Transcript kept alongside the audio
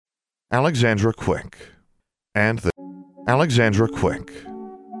Alexandra Quick and the Alexandra Quick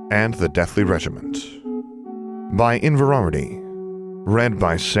and the Deathly Regiment by Inverarity, read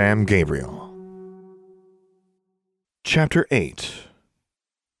by Sam Gabriel. Chapter 8.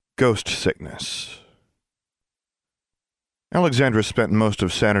 Ghost Sickness. Alexandra spent most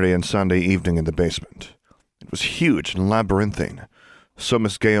of Saturday and Sunday evening in the basement. It was huge and labyrinthine, so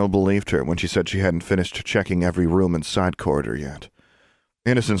Miss Gale believed her when she said she hadn't finished checking every room and side corridor yet.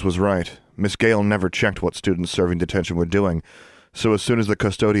 Innocence was right. Miss Gale never checked what students serving detention were doing, so as soon as the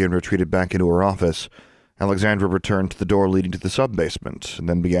custodian retreated back into her office, Alexandra returned to the door leading to the sub-basement and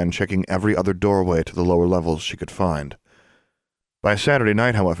then began checking every other doorway to the lower levels she could find. By Saturday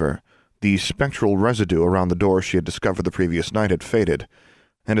night, however, the spectral residue around the door she had discovered the previous night had faded,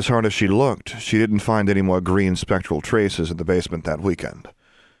 and as hard as she looked, she didn't find any more green spectral traces in the basement that weekend.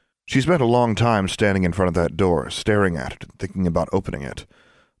 She spent a long time standing in front of that door, staring at it and thinking about opening it,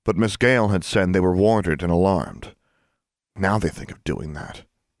 but Miss Gale had said they were warded and alarmed. Now they think of doing that,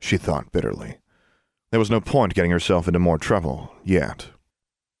 she thought bitterly. There was no point getting herself into more trouble, yet.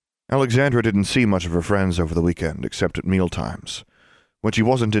 Alexandra didn't see much of her friends over the weekend, except at mealtimes. When she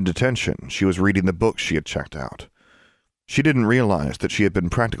wasn't in detention, she was reading the books she had checked out. She didn't realize that she had been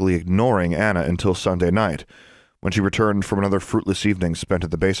practically ignoring Anna until Sunday night, when she returned from another fruitless evening spent at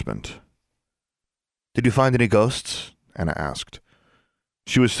the basement. "Did you find any ghosts?" Anna asked.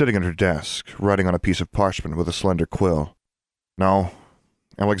 She was sitting at her desk, writing on a piece of parchment with a slender quill. No.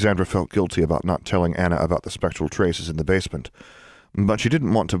 Alexandra felt guilty about not telling Anna about the spectral traces in the basement, but she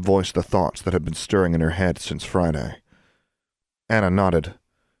didn't want to voice the thoughts that had been stirring in her head since Friday. Anna nodded.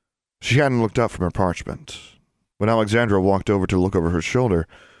 She hadn't looked up from her parchment. When Alexandra walked over to look over her shoulder,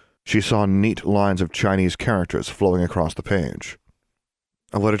 she saw neat lines of Chinese characters flowing across the page.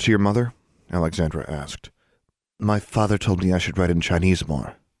 "A letter to your mother?" Alexandra asked. "My father told me I should write in Chinese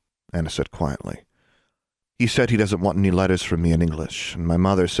more," Anna said quietly. "He said he doesn't want any letters from me in English, and my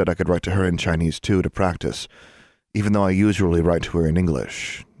mother said I could write to her in Chinese too to practice, even though I usually write to her in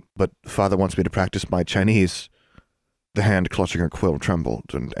English. But father wants me to practice my Chinese." The hand clutching her quill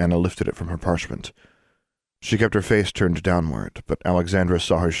trembled, and Anna lifted it from her parchment. She kept her face turned downward, but Alexandra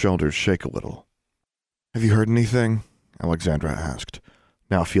saw her shoulders shake a little. "Have you heard anything?" Alexandra asked,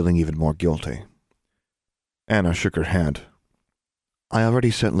 now feeling even more guilty. Anna shook her head. "I already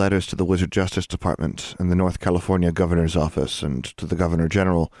sent letters to the Wizard Justice Department and the North California Governor's Office and to the Governor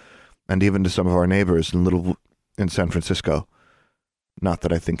General, and even to some of our neighbors in San Francisco. Not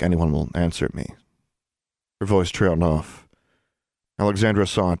that I think anyone will answer me." Her voice trailed off. Alexandra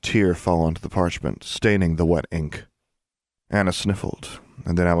saw a tear fall onto the parchment, staining the wet ink. Anna sniffled,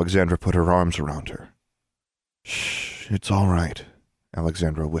 and then Alexandra put her arms around her. "Shh, it's all right,"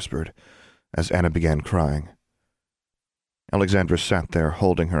 Alexandra whispered, as Anna began crying. Alexandra sat there,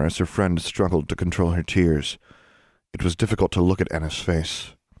 holding her as her friend struggled to control her tears. It was difficult to look at Anna's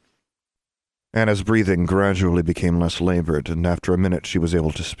face. Anna's breathing gradually became less labored, and after a minute she was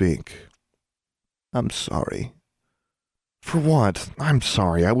able to speak. "I'm sorry." "For what? I'm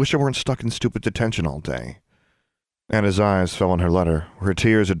sorry. I wish I weren't stuck in stupid detention all day." Anna's eyes fell on her letter, where her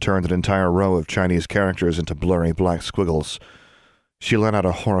tears had turned an entire row of Chinese characters into blurry black squiggles. She let out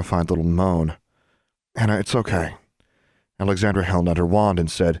a horrified little moan. "Anna, it's okay." Alexandra held out her wand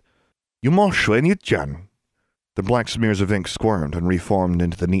and said, "You mo shui ni jian." The black smears of ink squirmed and reformed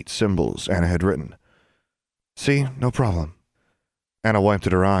into the neat symbols Anna had written. "See, no problem." Anna wiped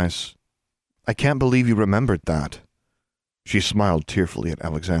at her eyes. "I can't believe you remembered that." She smiled tearfully at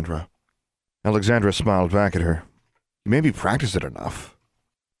Alexandra. Alexandra smiled back at her. "You maybe practiced it enough."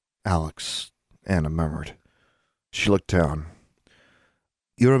 "Alex," Anna murmured. She looked down.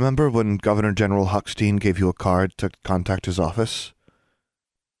 "You remember when Governor General Huckstein gave you a card to contact his office?"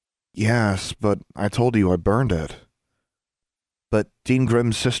 "Yes, but I told you I burned it." "But Dean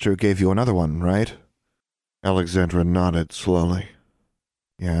Grimm's sister gave you another one, right?" Alexandra nodded slowly.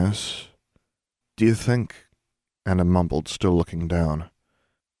 "Yes." "Do you think," Anna mumbled, still looking down,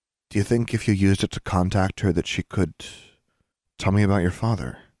 "do you think if you used it to contact her that she could tell me about your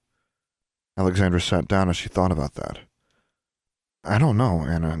father?" Alexandra sat down as she thought about that. "I don't know,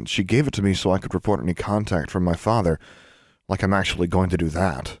 Anna. She gave it to me so I could report any contact from my father, like I'm actually going to do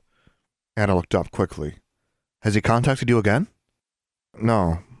that." Anna looked up quickly. "Has he contacted you again?"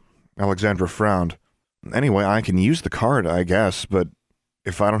 "No." Alexandra frowned. "Anyway, I can use the card, I guess, but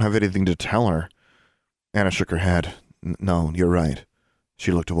if I don't have anything to tell her..." Anna shook her head. "No, you're right."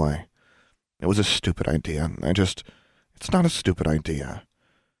 She looked away. "It was a stupid idea. It's not a stupid idea."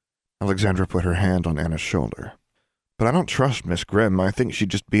 Alexandra put her hand on Anna's shoulder. "But I don't trust Miss Grimm. I think she'd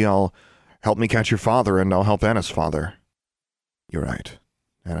just be all, help me catch your father and I'll help Anna's father." "You're right.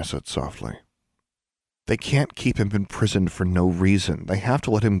 Anna said softly. They can't keep him in prison for no reason. They have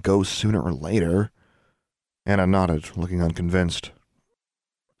to let him go sooner or later. Anna nodded, looking unconvinced.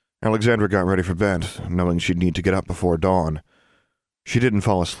 Alexandra got ready for bed, knowing she'd need to get up before dawn. She didn't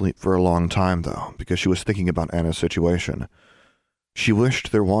fall asleep for a long time, though, because she was thinking about Anna's situation. She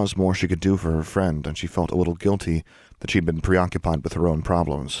wished there was more she could do for her friend, and she felt a little guilty that she'd been preoccupied with her own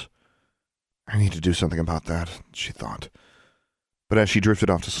problems. I need to do something about that, she thought. But as she drifted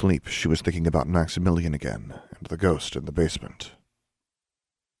off to sleep, she was thinking about Maximilian again, and the ghost in the basement.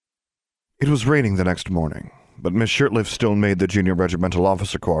 It was raining the next morning, but Miss Shirtliff still made the Junior Regimental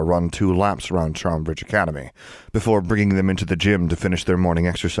Officer Corps run 2 laps around Charmbridge Academy, before bringing them into the gym to finish their morning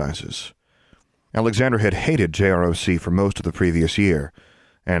exercises. Alexandra had hated JROC for most of the previous year,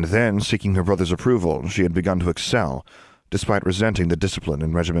 and then, seeking her brother's approval, she had begun to excel, despite resenting the discipline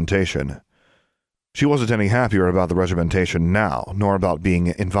and regimentation. She wasn't any happier about the regimentation now, nor about being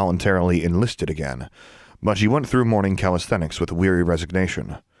involuntarily enlisted again, but she went through morning calisthenics with weary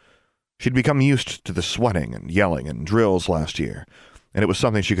resignation. She'd become used to the sweating and yelling and drills last year, and it was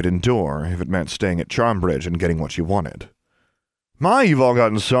something she could endure if it meant staying at Charmbridge and getting what she wanted. My, you've all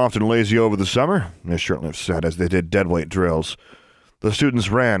gotten soft and lazy over the summer, Miss Shirtliff said as they did deadweight drills. The students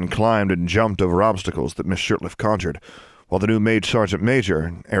ran, climbed, and jumped over obstacles that Miss Shirtliff conjured, while the new Mage Sergeant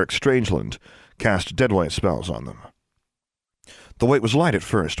Major, Eric Strangeland, cast deadweight spells on them. The weight was light at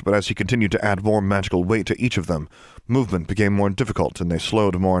first, but as he continued to add more magical weight to each of them, movement became more difficult and they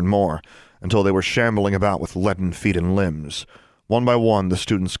slowed more and more, until they were shambling about with leaden feet and limbs. One by one, the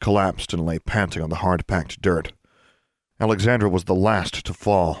students collapsed and lay panting on the hard-packed dirt. Alexandra was the last to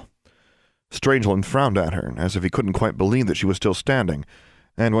fall. Strangeland frowned at her, as if he couldn't quite believe that she was still standing,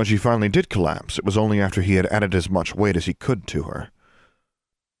 and when she finally did collapse, it was only after he had added as much weight as he could to her.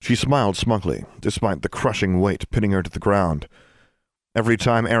 She smiled smugly, despite the crushing weight pinning her to the ground. Every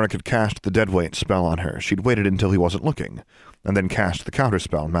time Eric had cast the deadweight spell on her, she'd waited until he wasn't looking, and then cast the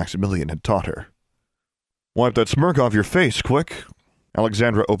counterspell Maximilian had taught her. Wipe that smirk off your face, quick!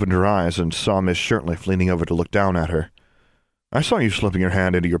 Alexandra opened her eyes and saw Miss Shirtliff leaning over to look down at her. I saw you slipping your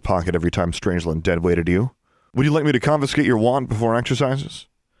hand into your pocket every time Strangeland deadweighted you. Would you like me to confiscate your wand before exercises?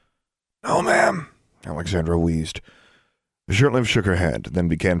 No, ma'am, Alexandra wheezed. Shirtliff shook her head, then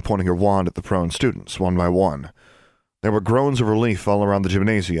began pointing her wand at the prone students, one by one. There were groans of relief all around the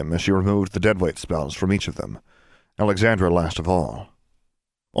gymnasium as she removed the deadweight spells from each of them. Alexandra last of all.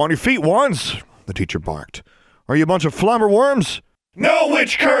 On your feet, wands! The teacher barked. Are you a bunch of flumber worms? No,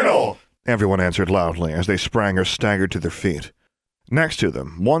 witch colonel! Everyone answered loudly as they sprang or staggered to their feet. Next to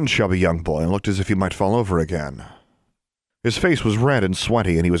them, one chubby young boy looked as if he might fall over again. His face was red and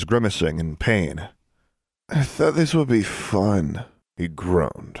sweaty, and he was grimacing in pain. I thought this would be fun, he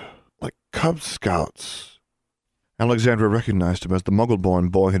groaned. Like Cub Scouts. Alexandra recognized him as the Muggle-born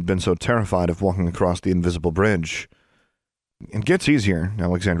boy had been so terrified of walking across the invisible bridge. It gets easier,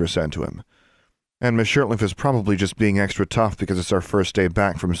 Alexandra said to him. And Miss Shirtliff is probably just being extra tough because it's our first day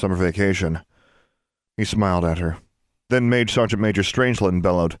back from summer vacation. He smiled at her. Then Mage Sergeant Major Strangeland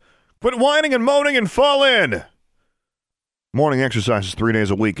bellowed, Quit whining and moaning and fall in! Morning exercises 3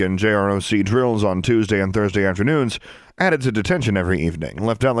 days a week and JROC drills on Tuesday and Thursday afternoons, added to detention every evening,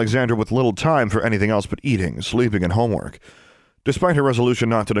 left Alexandra with little time for anything else but eating, sleeping, and homework. Despite her resolution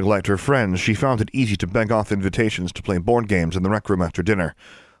not to neglect her friends, she found it easy to beg off invitations to play board games in the rec room after dinner.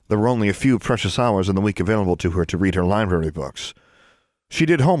 There were only a few precious hours in the week available to her to read her library books. She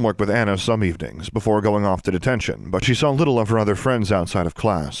did homework with Anna some evenings, before going off to detention, but she saw little of her other friends outside of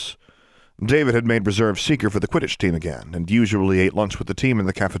class. David had made reserve seeker for the Quidditch team again, and usually ate lunch with the team in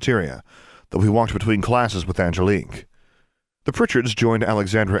the cafeteria, though he walked between classes with Angelique. The Pritchards joined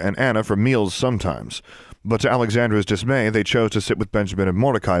Alexandra and Anna for meals sometimes, but to Alexandra's dismay, they chose to sit with Benjamin and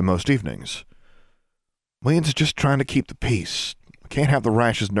Mordecai most evenings. Wayne's just trying to keep the peace. Can't have the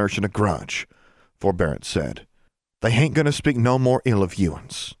Rashes nursing a grudge, Forbearance said. They ain't gonna speak no more ill of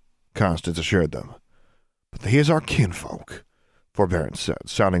you'uns, Constance assured them. But they is our kinfolk, Forbearance said,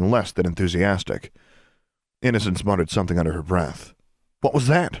 sounding less than enthusiastic. Innocence muttered something under her breath. What was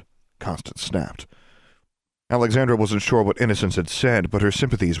that? Constance snapped. Alexandra wasn't sure what Innocence had said, but her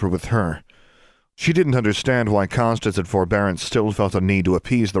sympathies were with her. She didn't understand why Constance and Forbearance still felt a need to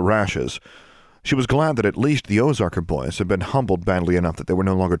appease the Rashes. She was glad that at least the Ozarker boys had been humbled badly enough that they were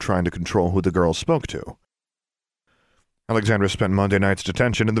no longer trying to control who the girls spoke to. Alexandra spent Monday night's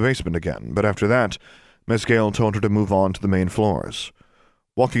detention in the basement again, but after that, Miss Gale told her to move on to the main floors.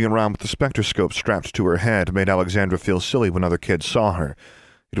 Walking around with the spectroscope strapped to her head made Alexandra feel silly when other kids saw her.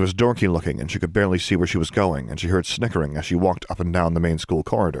 It was dorky-looking, and she could barely see where she was going, and she heard snickering as she walked up and down the main school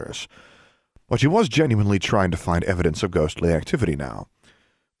corridors. But she was genuinely trying to find evidence of ghostly activity now.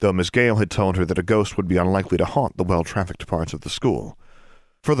 though Miss Gale had told her that a ghost would be unlikely to haunt the well-trafficked parts of the school.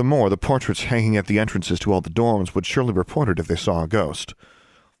 Furthermore, the portraits hanging at the entrances to all the dorms would surely report it if they saw a ghost.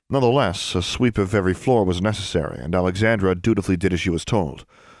 Nonetheless, a sweep of every floor was necessary, and Alexandra dutifully did as she was told,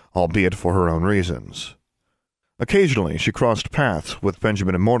 albeit for her own reasons. Occasionally, she crossed paths with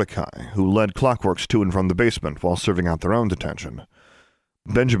Benjamin and Mordecai, who led Clockworks to and from the basement while serving out their own detention.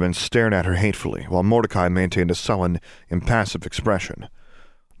 Benjamin stared at her hatefully, while Mordecai maintained a sullen, impassive expression.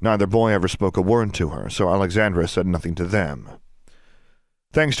 Neither boy ever spoke a word to her, so Alexandra said nothing to them.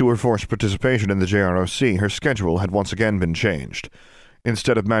 Thanks to her forced participation in the JROC, her schedule had once again been changed.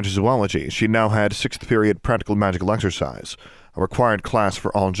 Instead of magizoology, she now had 6th period practical magical exercise, a required class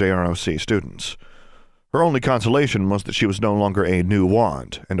for all JROC students. Her only consolation was that she was no longer a new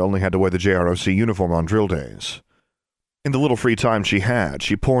wand, and only had to wear the JROC uniform on drill days. In the little free time she had,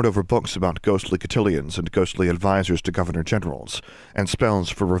 she pored over books about ghostly cotillions and ghostly advisors to governor-generals, and spells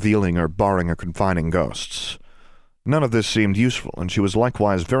for revealing or barring or confining ghosts. None of this seemed useful, and she was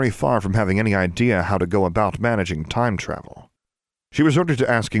likewise very far from having any idea how to go about managing time travel. She resorted to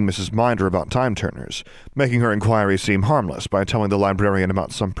asking Mrs. Minder about time-turners, making her inquiry seem harmless by telling the librarian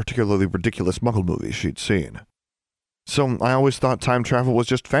about some particularly ridiculous Muggle movies she'd seen. "So I always thought time travel was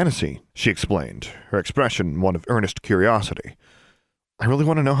just fantasy," she explained, her expression one of earnest curiosity. "I really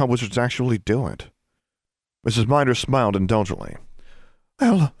want to know how wizards actually do it." Mrs. Minder smiled indulgently.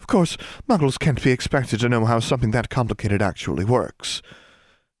 "Well, of course, Muggles can't be expected to know how something that complicated actually works."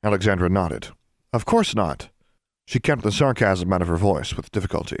 Alexandra nodded. "Of course not." She kept the sarcasm out of her voice with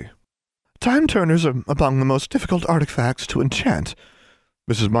difficulty. "Time-turners are among the most difficult artifacts to enchant."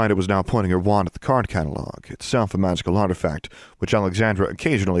 Mrs. Minder was now pointing her wand at the card catalog, itself a magical artifact which Alexandra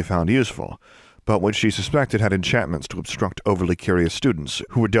occasionally found useful, but which she suspected had enchantments to obstruct overly curious students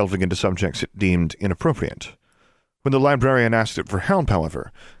who were delving into subjects it deemed inappropriate. When the librarian asked it for help,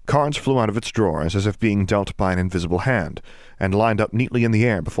 however, cards flew out of its drawers as if being dealt by an invisible hand, and lined up neatly in the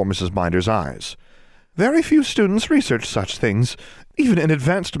air before Mrs. Minder's eyes. "Very few students research such things, even in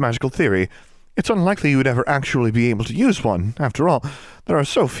advanced magical theory. It's unlikely you would ever actually be able to use one. After all, there are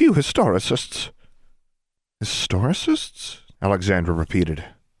so few historicists." "Historicists?" Alexandra repeated.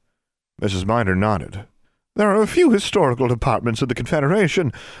 Mrs. Minder nodded. "There are a few historical departments in the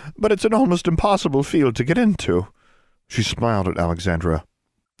Confederation, but it's an almost impossible field to get into." She smiled at Alexandra.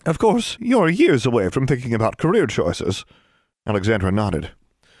 "Of course, you're years away from thinking about career choices." Alexandra nodded.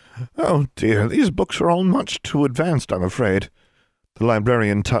 "Oh dear, these books are all much too advanced, I'm afraid." The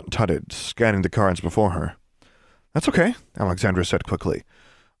librarian tut-tutted, scanning the cards before her. "That's okay," Alexandra said quickly.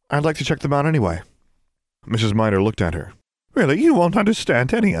 "I'd like to check them out anyway." Mrs. Minder looked at her. "Really, you won't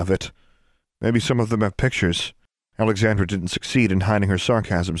understand any of it." "Maybe some of them have pictures." Alexandra didn't succeed in hiding her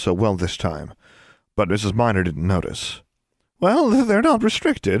sarcasm so well this time, but Mrs. Minder didn't notice. "Well, they're not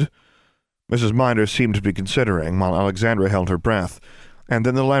restricted." Mrs. Minder seemed to be considering, while Alexandra held her breath, and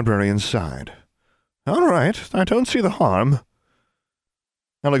then the librarian sighed. "All right, I don't see the harm."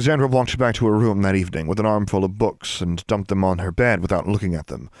 Alexandra walked back to her room that evening with an armful of books and dumped them on her bed without looking at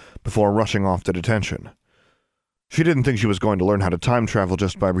them, before rushing off to detention. She didn't think she was going to learn how to time travel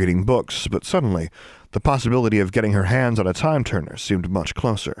just by reading books, but suddenly, the possibility of getting her hands on a time-turner seemed much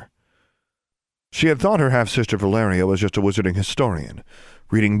closer. She had thought her half-sister Valeria was just a wizarding historian,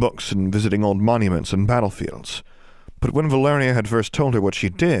 reading books and visiting old monuments and battlefields. But when Valeria had first told her what she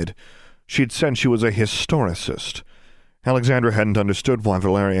did, she'd said she was a historicist. Alexandra hadn't understood why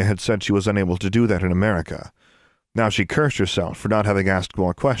Valeria had said she was unable to do that in America. Now she cursed herself for not having asked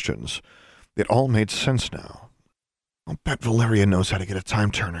more questions. It all made sense now. "I'll bet Valeria knows how to get a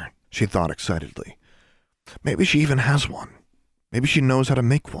time-turner," she thought excitedly. "Maybe she even has one. Maybe she knows how to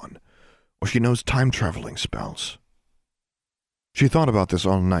make one. Or she knows time-traveling spells." She thought about this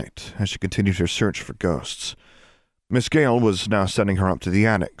all night as she continued her search for ghosts. Miss Gale was now sending her up to the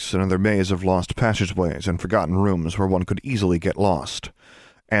attics, another maze of lost passageways and forgotten rooms where one could easily get lost,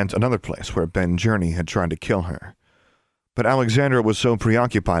 and another place where Ben Journey had tried to kill her. But Alexandra was so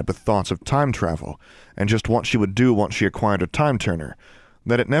preoccupied with thoughts of time travel and just what she would do once she acquired a time-turner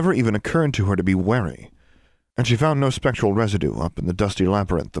that it never even occurred to her to be wary. And she found no spectral residue up in the dusty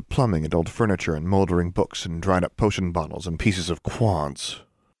labyrinth of plumbing and old furniture and moldering books and dried-up potion bottles and pieces of quads.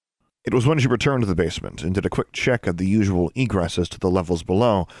 It was when she returned to the basement and did a quick check of the usual egresses to the levels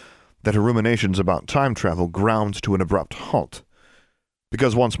below that her ruminations about time travel ground to an abrupt halt.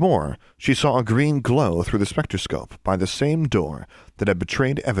 Because once more, she saw a green glow through the spectroscope by the same door that had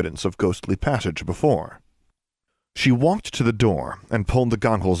betrayed evidence of ghostly passage before. She walked to the door and pulled the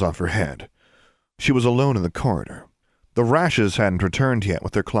goggles off her head. She was alone in the corridor. The Rashes hadn't returned yet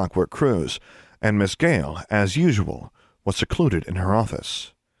with their clockwork crews, and Miss Gale, as usual, was secluded in her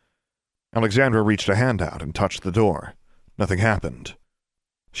office. Alexandra reached a hand out and touched the door. Nothing happened.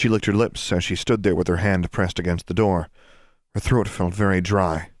 She licked her lips as she stood there with her hand pressed against the door. Her throat felt very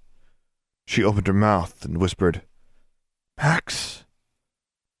dry. She opened her mouth and whispered, "Max."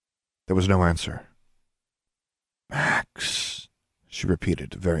 There was no answer. "Max," she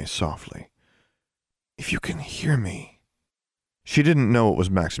repeated very softly. "If you can hear me." She didn't know it was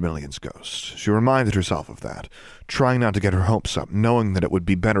Maximilian's ghost. She reminded herself of that, trying not to get her hopes up, knowing that it would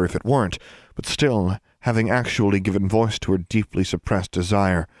be better if it weren't, but still, having actually given voice to her deeply suppressed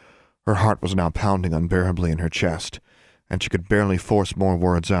desire, her heart was now pounding unbearably in her chest, and she could barely force more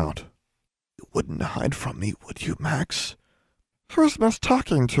words out. "You wouldn't hide from me, would you, Max?" "Who's Miss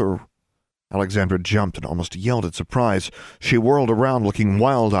talking to?" Alexandra jumped and almost yelled in surprise. She whirled around, looking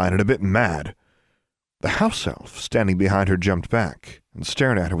wild-eyed and a bit mad. The house elf, standing behind her, jumped back and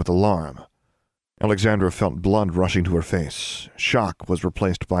stared at her with alarm. Alexandra felt blood rushing to her face. Shock was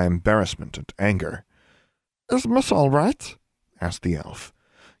replaced by embarrassment and anger. "Is Miss all right?" asked the elf.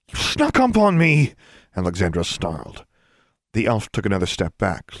 "You snuck up on me!" Alexandra snarled. The elf took another step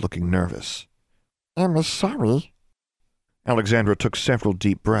back, looking nervous. "I'm sorry." Alexandra took several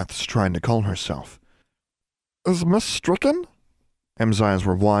deep breaths, trying to calm herself. "Is Miss stricken?" M's eyes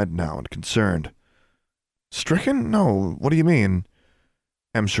were wide now and concerned. "Stricken? No, what do you mean?"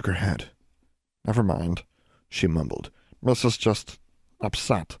 Em shook her head. "Never mind," she mumbled. "Miss is just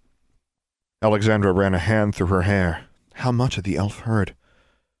upset." Alexandra ran a hand through her hair. How much had the elf heard?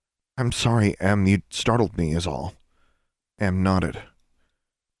 "I'm sorry, Em, you startled me, is all." Em nodded.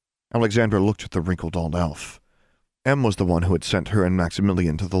 Alexandra looked at the wrinkled old elf. Em was the one who had sent her and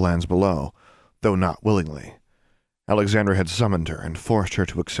Maximilian to the lands below, though not willingly. Alexandra had summoned her and forced her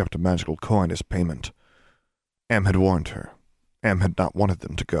to accept a magical coin as payment. Em had warned her. Em had not wanted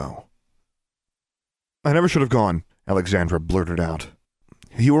them to go. "I never should have gone," Alexandra blurted out.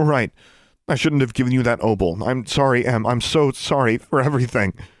 "You were right. I shouldn't have given you that obol. I'm sorry, Em. I'm so sorry for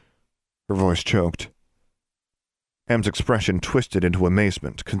everything." Her voice choked. Em's expression twisted into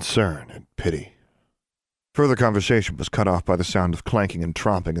amazement, concern, and pity. Further conversation was cut off by the sound of clanking and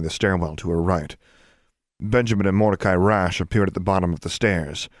tromping in the stairwell to her right. Benjamin and Mordecai Rash appeared at the bottom of the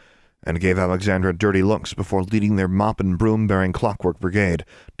stairs, and gave Alexandra dirty looks before leading their mop and broom-bearing clockwork brigade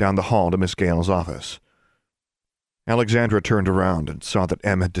down the hall to Miss Gale's office. Alexandra turned around and saw that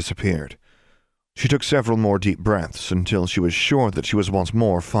Em had disappeared. She took several more deep breaths until she was sure that she was once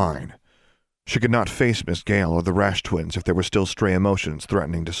more fine. She could not face Miss Gale or the Rash twins if there were still stray emotions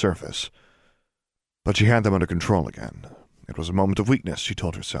threatening to surface. But she had them under control again. It was a moment of weakness, she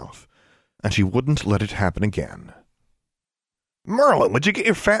told herself, and she wouldn't let it happen again. "Merlin, would you get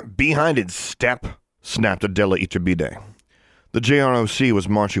your fat behind in step?" snapped Adela Iturbide. The JROC was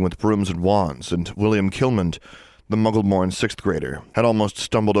marching with brooms and wands, and William Kilmond, the muggle-born sixth grader, had almost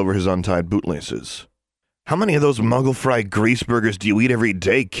stumbled over his untied bootlaces. "How many of those muggle-fried grease burgers do you eat every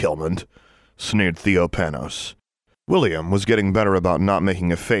day, Kilmond?" sneered Theo Panos. William was getting better about not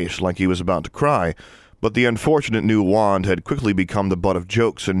making a face like he was about to cry, but the unfortunate new wand had quickly become the butt of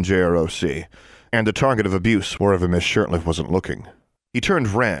jokes in JROC, and the target of abuse wherever Miss Shirtliff wasn't looking. He turned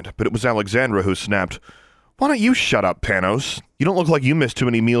red, but it was Alexandra who snapped, "Why don't you shut up, Panos? You don't look like you missed too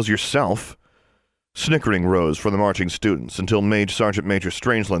many meals yourself." Snickering rose from the marching students until Sergeant Major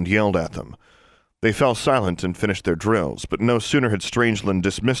Strangeland yelled at them. They fell silent and finished their drills, but no sooner had Strangeland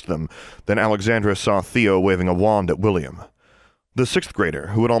dismissed them than Alexandra saw Theo waving a wand at William. The sixth grader,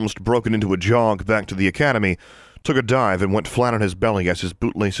 who had almost broken into a jog back to the academy, took a dive and went flat on his belly as his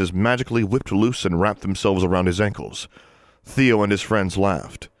bootlaces magically whipped loose and wrapped themselves around his ankles. Theo and his friends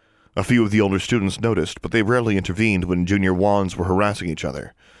laughed. A few of the older students noticed, but they rarely intervened when junior wands were harassing each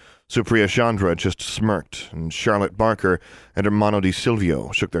other. Supriya Chandra just smirked, and Charlotte Barker and Hermano Di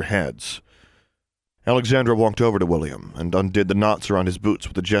Silvio shook their heads. Alexandra walked over to William and undid the knots around his boots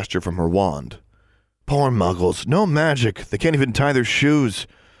with a gesture from her wand. "Poor muggles, no magic, they can't even tie their shoes,"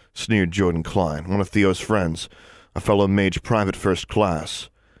 sneered Jordan Klein, one of Theo's friends, a fellow mage private first class.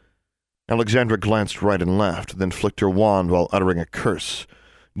 Alexandra glanced right and left, then flicked her wand while uttering a curse.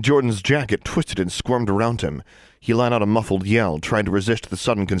 Jordan's jacket twisted and squirmed around him. He let out a muffled yell, trying to resist the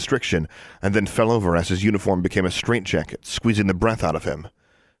sudden constriction, and then fell over as his uniform became a straitjacket, squeezing the breath out of him.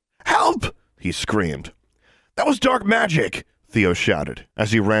 "Help!" he screamed. "That was dark magic!" Theo shouted,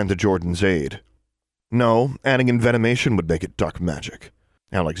 as he ran to Jordan's aid. "No, adding envenomation would make it dark magic,"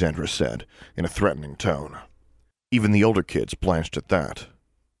 Alexandra said, in a threatening tone. Even the older kids blanched at that.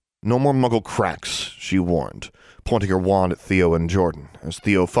 "No more muggle cracks," she warned, pointing her wand at Theo and Jordan, as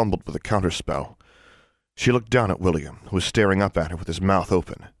Theo fumbled with a counterspell. She looked down at William, who was staring up at her with his mouth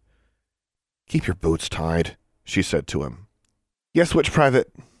open. "Keep your boots tied," she said to him. "Yes, Witch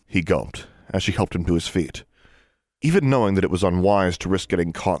Private." he gulped, as she helped him to his feet. Even knowing that it was unwise to risk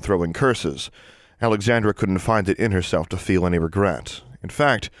getting caught throwing curses, Alexandra couldn't find it in herself to feel any regret. In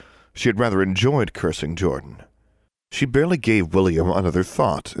fact, she had rather enjoyed cursing Jordan. She barely gave William another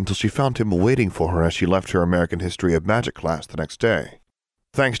thought until she found him waiting for her as she left her American History of Magic class the next day.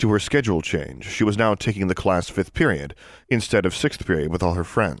 Thanks to her schedule change, she was now taking the class 5th period instead of 6th period with all her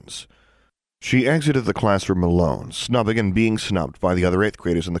friends. She exited the classroom alone, snubbing and being snubbed by the other 8th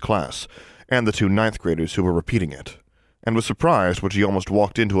graders in the class, and the 2 9th graders who were repeating it, and was surprised when she almost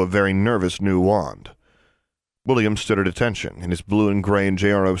walked into a very nervous new wand. William stood at attention in his blue and gray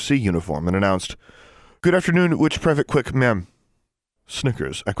JROC uniform and announced, "Good afternoon, Witch Private Quick, ma'am."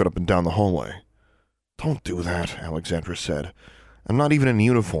 Snickers echoed up and down the hallway. "Don't do that," Alexandra said. "I'm not even in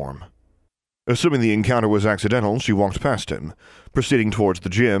uniform." Assuming the encounter was accidental, she walked past him, proceeding towards the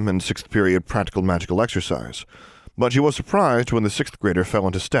gym and 6th period practical magical exercise, but she was surprised when the 6th grader fell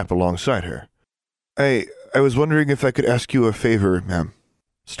into step alongside her. I was wondering if I could ask you a favor, ma'am."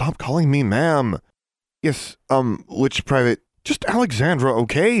 "Stop calling me ma'am." "Yes, Witch Private, just Alexandra,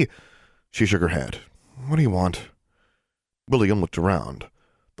 okay?" She shook her head. "What do you want?" William looked around.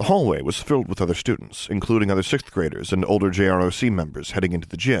 The hallway was filled with other students, including other 6th graders and older JROC members heading into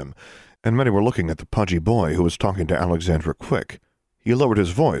the gym, and many were looking at the pudgy boy who was talking to Alexandra Quick. He lowered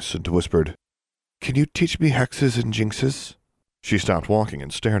his voice and whispered, "Can you teach me hexes and jinxes?" She stopped walking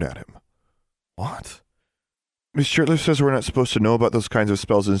and stared at him. "What?" "Miss Shirtliff says we're not supposed to know about those kinds of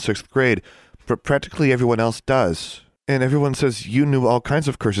spells in 6th grade, but practically everyone else does. And everyone says you knew all kinds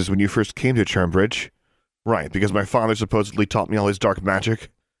of curses when you first came to Charmbridge." "Right, because my father supposedly taught me all his dark magic?"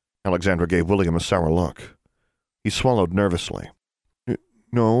 Alexandra gave William a sour look. He swallowed nervously.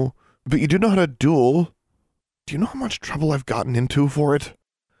 "No, but you do know how to duel. Do you know how much trouble I've gotten into for it?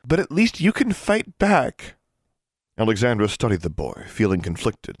 But at least you can fight back." Alexandra studied the boy, feeling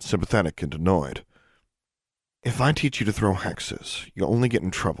conflicted, sympathetic, and annoyed. "If I teach you to throw hexes, you'll only get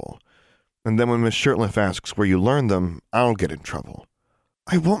in trouble. And then when Miss Shirtliff asks where you learned them, I'll get in trouble."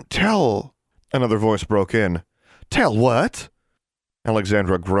 "I won't tell." Another voice broke in. "Tell what?"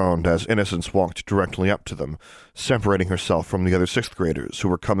 Alexandra groaned as Innocence walked directly up to them, separating herself from the other 6th graders who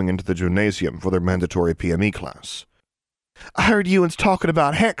were coming into the gymnasium for their mandatory PME class. "I heard you uns talking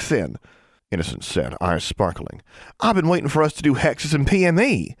about hexing," Innocence said, eyes sparkling. "I've been waiting for us to do hexes in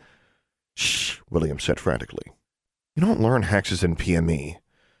PME." "Shh," William said frantically. "You don't learn hexes in PME."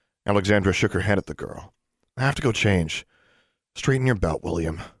 Alexandra shook her head at the girl. "I have to go change. Straighten your belt,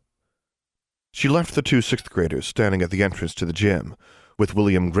 William." She left the 2 6th graders standing at the entrance to the gym, with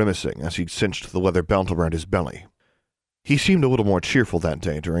William grimacing as he cinched the leather belt around his belly. He seemed a little more cheerful that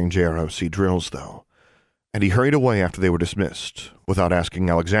day during JROC drills, though, and he hurried away after they were dismissed, without asking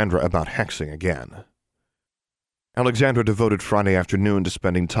Alexandra about hexing again. Alexandra devoted Friday afternoon to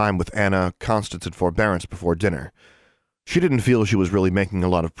spending time with Anna, Constance, and Forbearance before dinner. She didn't feel she was really making a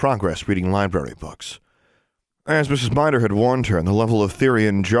lot of progress reading library books. As Mrs. Minder had warned her, the level of theory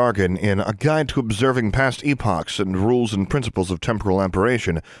and jargon in A Guide to Observing Past Epochs and Rules and Principles of Temporal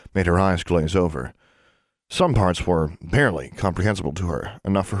Aberration made her eyes glaze over. Some parts were barely comprehensible to her,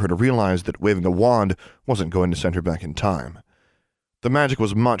 enough for her to realize that waving a wand wasn't going to send her back in time. The magic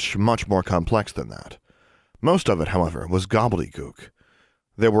was much, much more complex than that. Most of it, however, was gobbledygook.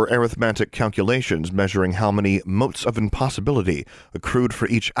 There were arithmetic calculations measuring how many motes of impossibility accrued for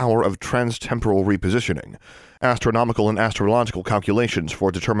each hour of transtemporal repositioning, astronomical and astrological calculations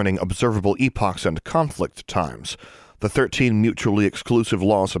for determining observable epochs and conflict times, the 13 mutually exclusive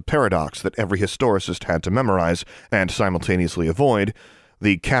laws of paradox that every historicist had to memorize and simultaneously avoid,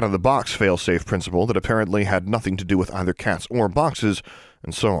 the cat-in-the-box fail-safe principle that apparently had nothing to do with either cats or boxes,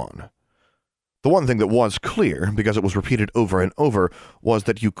 and so on. The one thing that was clear, because it was repeated over and over, was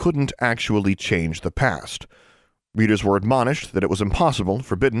that you couldn't actually change the past. Readers were admonished that it was impossible,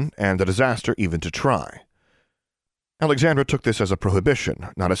 forbidden, and a disaster even to try. Alexandra took this as a prohibition,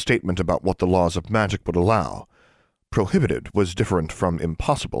 not a statement about what the laws of magic would allow. Prohibited was different from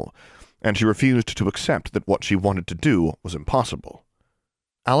impossible, and she refused to accept that what she wanted to do was impossible.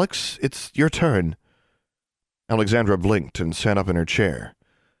 "Alex, it's your turn." Alexandra blinked and sat up in her chair.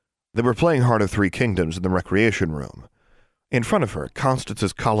 They were playing Heart of Three Kingdoms in the recreation room. In front of her,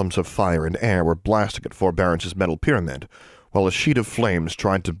 Constance's columns of fire and air were blasting at Forbearance's metal pyramid, while a sheet of flames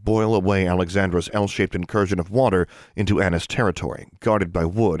tried to boil away Alexandra's L-shaped incursion of water into Anna's territory, guarded by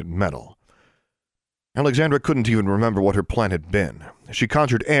wood and metal. Alexandra couldn't even remember what her plan had been. She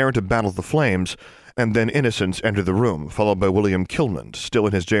conjured air to battle the flames, and then Innocence entered the room, followed by William Kilmond, still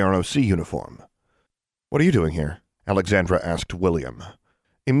in his JROC uniform. "What are you doing here?" Alexandra asked William.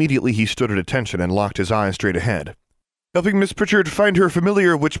 Immediately he stood at attention and locked his eyes straight ahead. Helping Miss Pritchard find her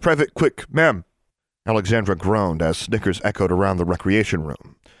familiar witch private quick, ma'am. Alexandra groaned as snickers echoed around the recreation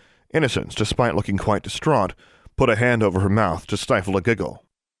room. Innocence, despite looking quite distraught, put a hand over her mouth to stifle a giggle.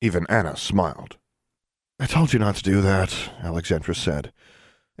 Even Anna smiled. I told you not to do that, Alexandra said,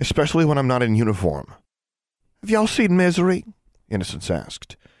 especially when I'm not in uniform. Have y'all seen Misery? Innocence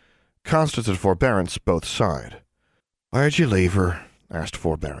asked. Constance and Forbearance both sighed. Where'd you leave her? Asked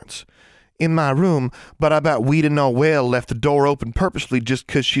Forbearance. In my room, but I bet Weeda Noel left the door open purposely just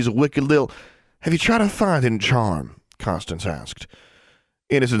 'cause she's a wicked little... Have you tried to find any charm? Constance asked.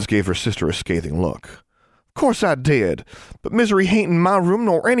 Innocence gave her sister a scathing look. Of course I did, but Misery ain't in my room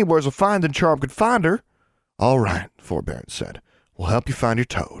nor anywhere's a finding charm could find her. All right, Forbearance said. We'll help you find your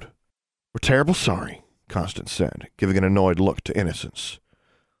toad. We're terrible sorry, Constance said, giving an annoyed look to Innocence.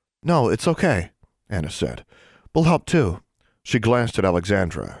 No, it's okay, Anna said. We'll help too. She glanced at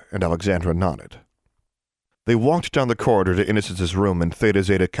Alexandra, and Alexandra nodded. They walked down the corridor to Innocence's room in Theta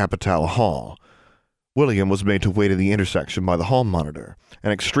Zeta Capitale Hall. William was made to wait in the intersection by the hall monitor,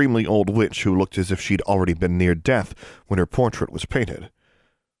 an extremely old witch who looked as if she'd already been near death when her portrait was painted.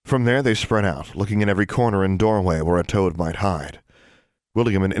 From there they spread out, looking in every corner and doorway where a toad might hide.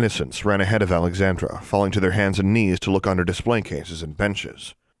 William and Innocence ran ahead of Alexandra, falling to their hands and knees to look under display cases and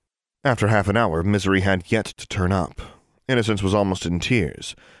benches. After half an hour, Misery had yet to turn up. Innocence was almost in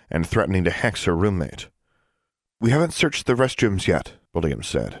tears, and threatening to hex her roommate. We haven't searched the restrooms yet, William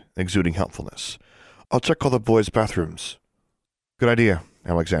said, exuding helpfulness. I'll check all the boys' bathrooms. Good idea,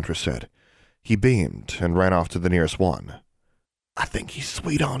 Alexandra said. He beamed and ran off to the nearest one. I think he's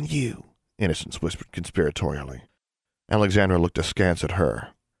sweet on you, Innocence whispered conspiratorially. Alexandra looked askance at her.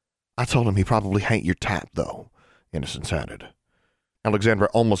 I told him he probably ain't your type, though, Innocence added. Alexandra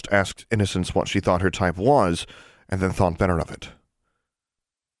almost asked Innocence what she thought her type was, and then thought better of it.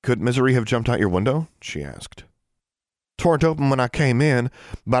 Could Misery have jumped out your window? She asked. Torn open when I came in,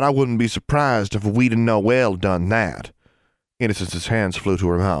 but I wouldn't be surprised if Weeda Noel done that. Innocence's hands flew to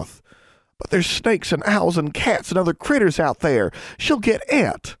her mouth. But there's snakes and owls and cats and other critters out there. She'll get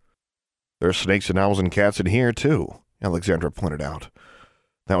it. There's snakes and owls and cats in here, too, Alexandra pointed out.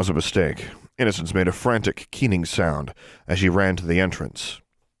 That was a mistake. Innocence made a frantic, keening sound as she ran to the entrance.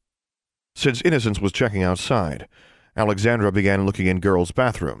 Since Innocence was checking outside, Alexandra began looking in girls'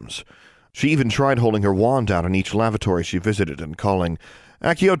 bathrooms. She even tried holding her wand out in each lavatory she visited and calling,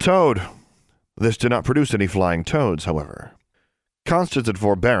 Accio Toad! This did not produce any flying toads, however. Constance and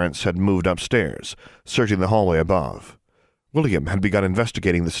Forbearance had moved upstairs, searching the hallway above. William had begun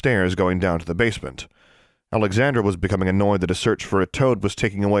investigating the stairs going down to the basement. Alexandra was becoming annoyed that a search for a toad was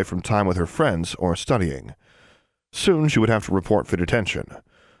taking away from time with her friends or studying. Soon she would have to report for detention,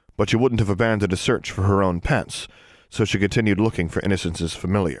 but she wouldn't have abandoned a search for her own pets, so she continued looking for Innocence's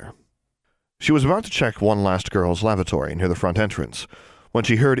familiar. She was about to check one last girl's lavatory near the front entrance when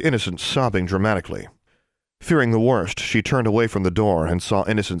she heard Innocence sobbing dramatically. Fearing the worst, she turned away from the door and saw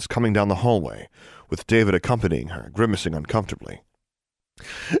Innocence coming down the hallway, with David accompanying her, grimacing uncomfortably.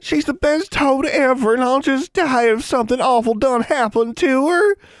 She's the best toad ever, and I'll just die if something awful done happened to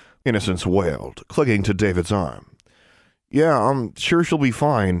her, Innocence wailed, clinging to David's arm. Yeah, I'm sure she'll be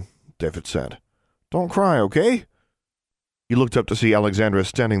fine, David said. Don't cry, okay? He looked up to see Alexandra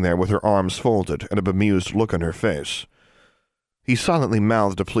standing there with her arms folded and a bemused look on her face. He silently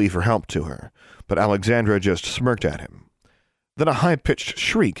mouthed a plea for help to her, but Alexandra just smirked at him. Then a high-pitched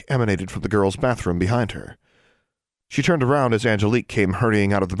shriek emanated from the girl's bathroom behind her. She turned around as Angelique came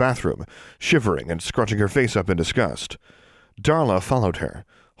hurrying out of the bathroom, shivering and scrunching her face up in disgust. Darla followed her,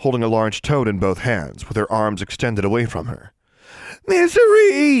 holding a large toad in both hands, with her arms extended away from her.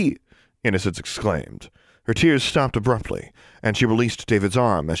 Misery! Innocence exclaimed. Her tears stopped abruptly, and she released David's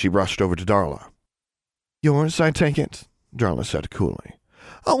arm as she rushed over to Darla. Yours, I take it, Darla said coolly.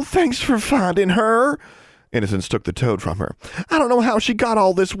 Oh, thanks for finding her. Innocence took the toad from her. I don't know how she got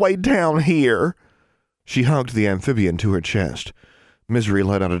all this way down here. She hugged the amphibian to her chest. Misery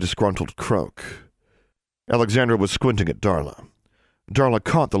let out a disgruntled croak. Alexandra was squinting at Darla. Darla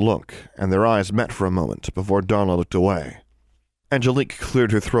caught the look, and their eyes met for a moment before Darla looked away. Angelique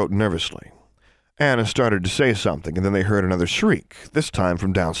cleared her throat nervously. Anna started to say something, and then they heard another shriek, this time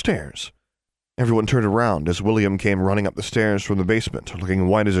from downstairs. Everyone turned around as William came running up the stairs from the basement, looking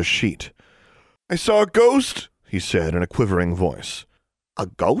white as a sheet. I saw a ghost, he said in a quivering voice. A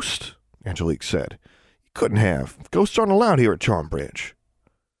ghost? Angelique said. You couldn't have. Ghosts aren't allowed here at Charmbridge.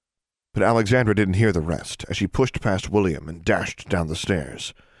 But Alexandra didn't hear the rest as she pushed past William and dashed down the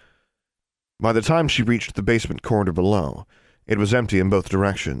stairs. By the time she reached the basement corridor below, it was empty in both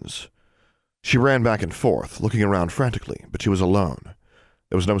directions. She ran back and forth, looking around frantically, but she was alone.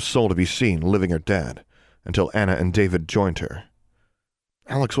 There was no soul to be seen, living or dead, until Anna and David joined her.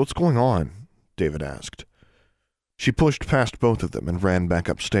 "Alex, what's going on?" David asked. She pushed past both of them and ran back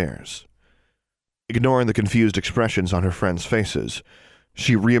upstairs. Ignoring the confused expressions on her friends' faces,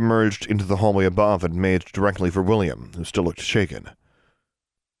 she reemerged into the hallway above and made directly for William, who still looked shaken.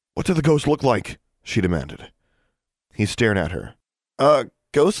 "What did the ghost look like?" she demanded. He stared at her.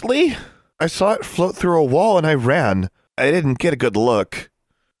 Ghostly? I saw it float through a wall and I ran. I didn't get a good look."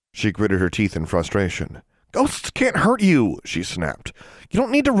 She gritted her teeth in frustration. "Ghosts can't hurt you," she snapped. "You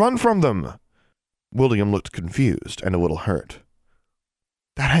don't need to run from them." William looked confused and a little hurt.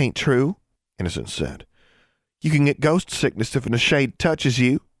 "That ain't true," Innocent said. "You can get ghost sickness if a shade touches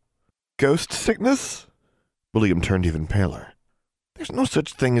you." "Ghost sickness?" William turned even paler. "There's no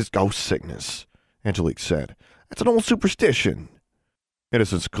such thing as ghost sickness," Angelique said. "That's an old superstition."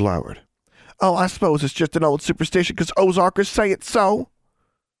 Innocence glowered. "Oh, I suppose it's just an old superstition because Ozarkers say it's so."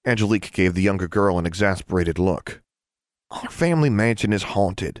 Angelique gave the younger girl an exasperated look. "Our family mansion is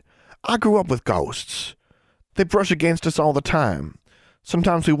haunted. I grew up with ghosts. They brush against us all the time.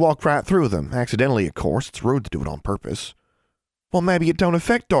 Sometimes we walk right through them, accidentally, of course. It's rude to do it on purpose." "Well, maybe it don't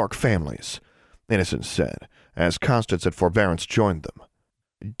affect dark families," Innocence said, as Constance and Forbearance joined them.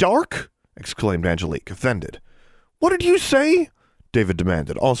 "Dark?" exclaimed Angelique, offended. "What did you say?" David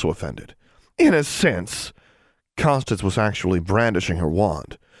demanded, also offended. "Innocence!" Constance was actually brandishing her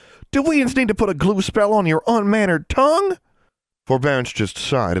wand. "Do we need to put a glue spell on your unmannered tongue?" Forbearance just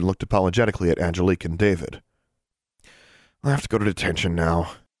sighed and looked apologetically at Angelique and David. "I'll have to go to detention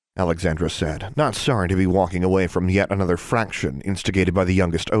now," Alexandra said, not sorry to be walking away from yet another fraction instigated by the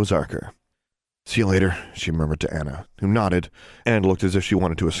youngest Ozarker. "See you later," she murmured to Anna, who nodded and looked as if she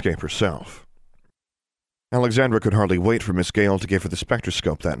wanted to escape herself. Alexandra could hardly wait for Miss Gale to give her the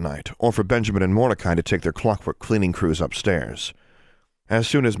spectroscope that night, or for Benjamin and Mordecai to take their clockwork cleaning crews upstairs. As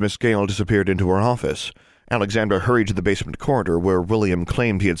soon as Miss Gale disappeared into her office, Alexandra hurried to the basement corridor where William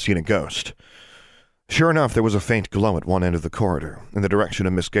claimed he had seen a ghost. Sure enough, there was a faint glow at one end of the corridor, in the direction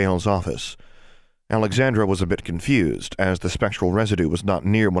of Miss Gale's office. Alexandra was a bit confused, as the spectral residue was not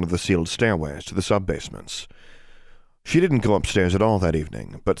near one of the sealed stairways to the sub-basements. She didn't go upstairs at all that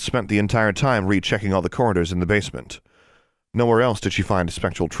evening, but spent the entire time rechecking all the corridors in the basement. Nowhere else did she find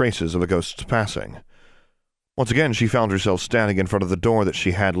spectral traces of a ghost's passing. Once again, she found herself standing in front of the door that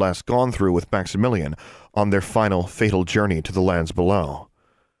she had last gone through with Maximilian on their final fatal journey to the lands below.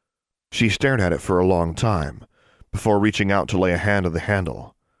 She stared at it for a long time, before reaching out to lay a hand on the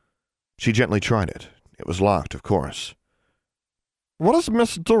handle. She gently tried it. It was locked, of course. "What is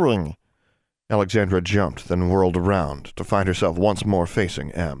Miss doing?" Alexandra jumped, then whirled around, to find herself once more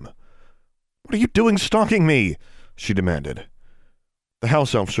facing M. "What are you doing stalking me?" she demanded. The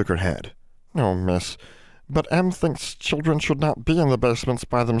house elf shook her head. "Oh, miss, but M thinks children should not be in the basements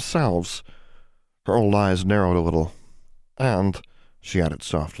by themselves." Her old eyes narrowed a little. "And," she added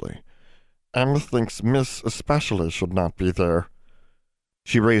softly, "M thinks Miss especially should not be there."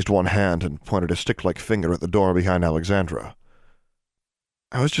 She raised one hand and pointed a stick-like finger at the door behind Alexandra.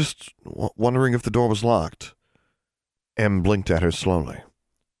 "I was just wondering if the door was locked." M blinked at her slowly.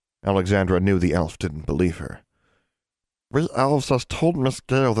 Alexandra knew the elf didn't believe her. "We elves has told Miss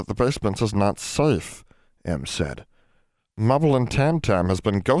Gale that the basement is not safe," M said. "Mubble and Tam-Tam has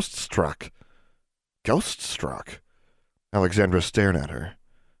been ghost-struck." "Ghost-struck?" Alexandra stared at her.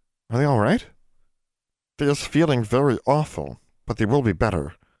 "Are they all right?" "They is feeling very awful, but they will be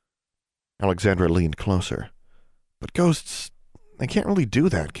better." Alexandra leaned closer. "But ghosts, they can't really do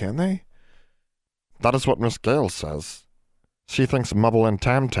that, can they?" "That is what Miss Gale says. She thinks Mubble and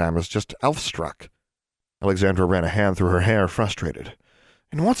Tam-Tam is just elf-struck." Alexandra ran a hand through her hair, frustrated.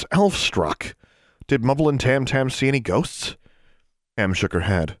 "And what's elf-struck? Did Mubble and Tam-Tam see any ghosts?" M shook her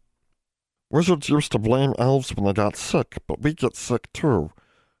head. "Wizards used to blame elves when they got sick, but we get sick too.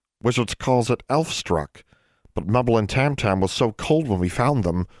 Wizards calls it elf-struck, but Mubble and Tam-Tam was so cold when we found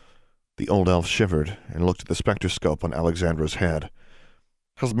them." The old elf shivered and looked at the spectroscope on Alexandra's head.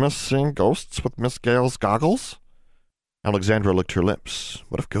 "Has Miss seen ghosts with Miss Gale's goggles?" Alexandra licked her lips.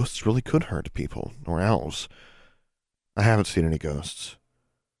 What if ghosts really could hurt people, or elves? "I haven't seen any ghosts."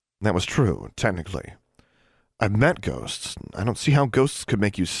 That was true, technically. "I've met ghosts. I don't see how ghosts could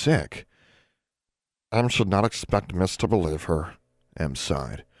make you sick." "M should not expect Miss to believe her," M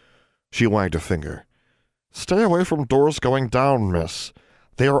sighed. She wagged a finger. "Stay away from doors going down, Miss.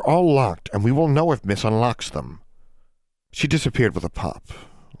 They are all locked, and we will know if Miss unlocks them." She disappeared with a pop,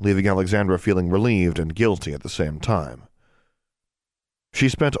 leaving Alexandra feeling relieved and guilty at the same time. She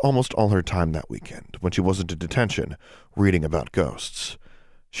spent almost all her time that weekend, when she wasn't in detention, reading about ghosts.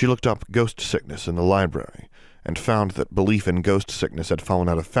 She looked up ghost sickness in the library, and found that belief in ghost sickness had fallen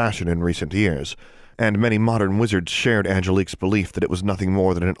out of fashion in recent years, and many modern wizards shared Angelique's belief that it was nothing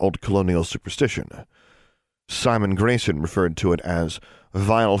more than an old colonial superstition. Simon Grayson referred to it as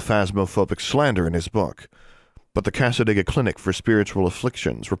vile phasmophobic slander in his book, but the Cassadaga Clinic for Spiritual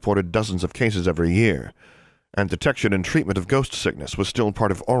Afflictions reported dozens of cases every year, and detection and treatment of ghost sickness was still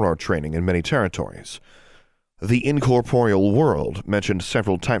part of Auror training in many territories. The Incorporeal World mentioned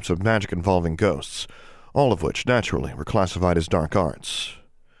several types of magic involving ghosts, all of which, naturally, were classified as dark arts.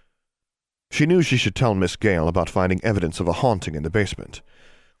 She knew she should tell Miss Gale about finding evidence of a haunting in the basement,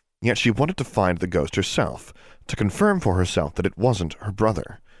 yet she wanted to find the ghost herself, to confirm for herself that it wasn't her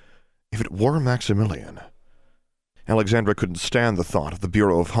brother. If it were Maximilian... Alexandra couldn't stand the thought of the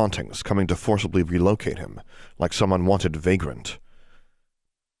Bureau of Hauntings coming to forcibly relocate him, like some unwanted vagrant.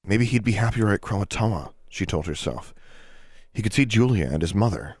 Maybe he'd be happier at Croatoa, she told herself. He could see Julia and his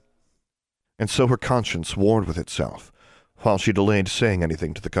mother. And so her conscience warred with itself, while she delayed saying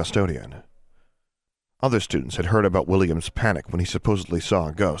anything to the custodian. Other students had heard about William's panic when he supposedly saw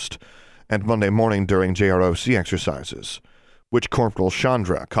a ghost, and Monday morning during JROC exercises, Witch Corporal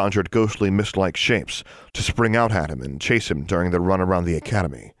Chandra conjured ghostly mist-like shapes to spring out at him and chase him during the run around the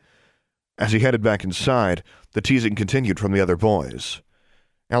academy. As he headed back inside, the teasing continued from the other boys.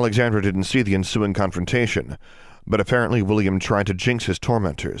 Alexandra didn't see the ensuing confrontation, but apparently William tried to jinx his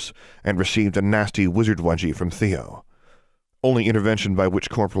tormentors and received a nasty wizard wedgie from Theo. Only intervention by Witch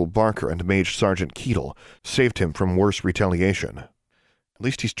Corporal Barker and Mage Sergeant Keatle saved him from worse retaliation. At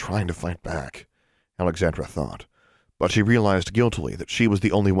least he's trying to fight back, Alexandra thought, but she realized guiltily that she was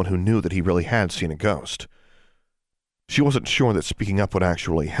the only one who knew that he really had seen a ghost. She wasn't sure that speaking up would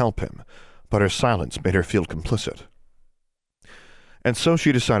actually help him, but her silence made her feel complicit. And so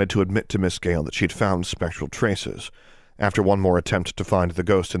she decided to admit to Miss Gale that she'd found spectral traces, after one more attempt to find the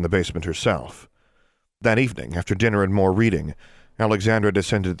ghost in the basement herself. That evening, after dinner and more reading, Alexandra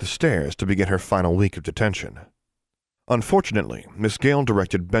descended the stairs to begin her final week of detention. Unfortunately, Miss Gale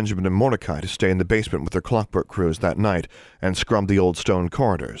directed Benjamin and Mordecai to stay in the basement with their clockwork crews that night and scrub the old stone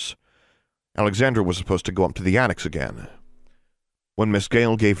corridors. Alexandra was supposed to go up to the attics again. When Miss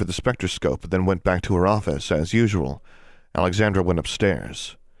Gale gave her the spectroscope and then went back to her office, as usual, Alexandra went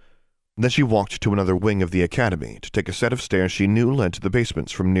upstairs. Then she walked to another wing of the academy to take a set of stairs she knew led to the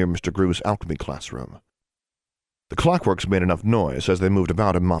basements from near Mr. Grew's alchemy classroom. The clockworks made enough noise as they moved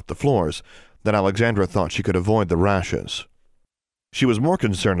about and mopped the floors that Alexandra thought she could avoid the rashes. She was more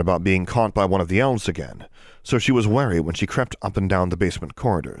concerned about being caught by one of the elves again, so she was wary when she crept up and down the basement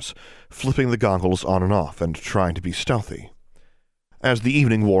corridors, flipping the goggles on and off and trying to be stealthy. As the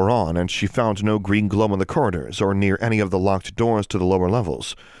evening wore on and she found no green glow in the corridors or near any of the locked doors to the lower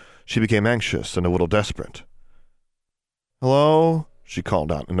levels, she became anxious and a little desperate. "Hello?" she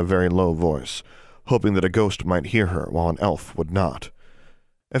called out in a very low voice, hoping that a ghost might hear her while an elf would not.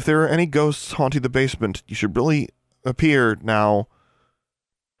 "If there are any ghosts haunting the basement, you should really appear now."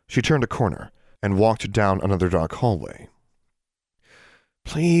 She turned a corner and walked down another dark hallway.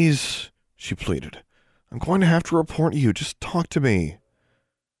 "Please," she pleaded. "I'm going to have to report you. Just talk to me."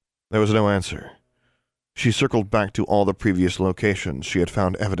 There was no answer. She circled back to all the previous locations she had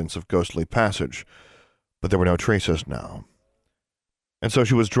found evidence of ghostly passage, but there were no traces now. And so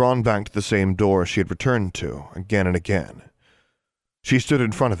she was drawn back to the same door she had returned to again and again. She stood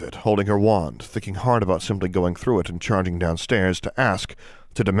in front of it, holding her wand, thinking hard about simply going through it and charging downstairs to ask,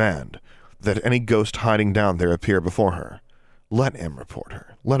 to demand, that any ghost hiding down there appear before her. Let him report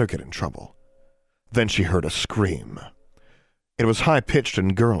her. Let her get in trouble. Then she heard a scream. It was high-pitched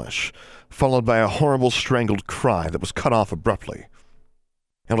and girlish, followed by a horrible strangled cry that was cut off abruptly.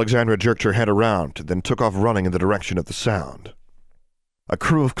 Alexandra jerked her head around, then took off running in the direction of the sound. A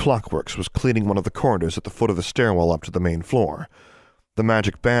crew of clockworks was cleaning one of the corridors at the foot of the stairwell up to the main floor. The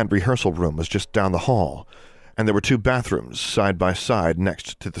magic band rehearsal room was just down the hall, and there were 2 bathrooms side by side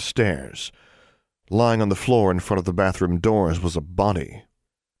next to the stairs. Lying on the floor in front of the bathroom doors was a body.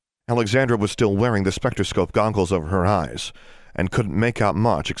 Alexandra was still wearing the spectroscope goggles over her eyes, and couldn't make out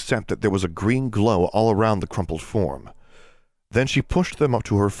much except that there was a green glow all around the crumpled form. Then she pushed them up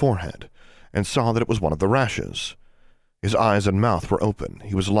to her forehead, and saw that it was one of the rashes. His eyes and mouth were open.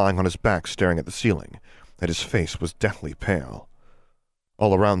 He was lying on his back staring at the ceiling, and his face was deathly pale.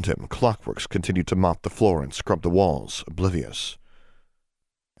 All around him, clockworks continued to mop the floor and scrub the walls, oblivious.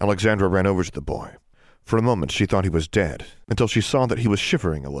 Alexandra ran over to the boy. For a moment she thought he was dead, until she saw that he was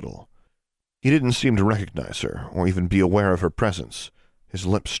shivering a little. He didn't seem to recognize her, or even be aware of her presence. His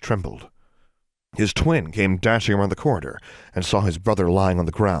lips trembled. His twin came dashing around the corridor, and saw his brother lying on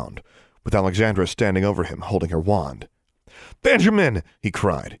the ground, with Alexandra standing over him, holding her wand. "Benjamin!" he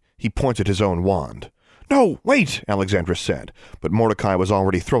cried. He pointed his own wand. "No, wait!" Alexandra said, but Mordecai was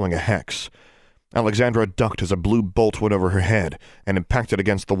already throwing a hex. Alexandra ducked as a blue bolt went over her head and impacted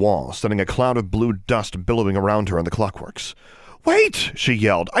against the wall, sending a cloud of blue dust billowing around her on the clockworks. "Wait!" she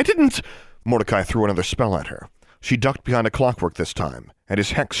yelled. "I didn't—" Mordecai threw another spell at her. She ducked behind a clockwork this time, and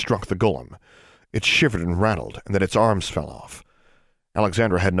his hex struck the golem. It shivered and rattled, and then its arms fell off.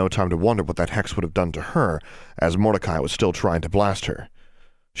 Alexandra had no time to wonder what that hex would have done to her, as Mordecai was still trying to blast her.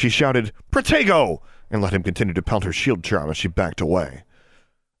 She shouted, "Protego!" and let him continue to pelt her shield charm as she backed away.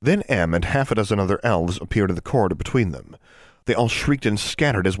 Then Em and half a dozen other elves appeared in the corridor between them. They all shrieked and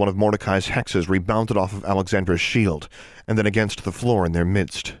scattered as one of Mordecai's hexes rebounded off of Alexandra's shield, and then against the floor in their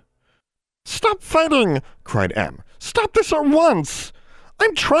midst. "Stop fighting!" cried Em. "Stop this at once!"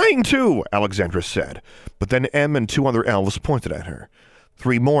 "I'm trying to," Alexandra said, but then Em and two other elves pointed at her.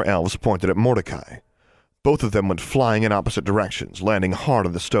 3 more elves pointed at Mordecai. Both of them went flying in opposite directions, landing hard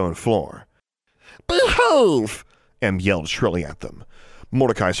on the stone floor. "Behave!" Em yelled shrilly at them.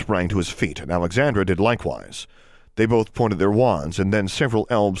 Mordecai sprang to his feet, and Alexandra did likewise. They both pointed their wands, and then several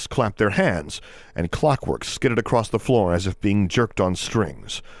elves clapped their hands, and clockwork skidded across the floor as if being jerked on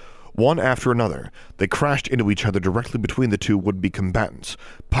strings. One after another, they crashed into each other directly between the 2 would-be combatants,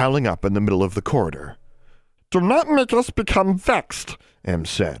 piling up in the middle of the corridor. "Do not make us become vexed," Em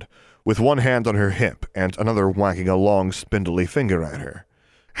said, with one hand on her hip and another wagging a long, spindly finger at her.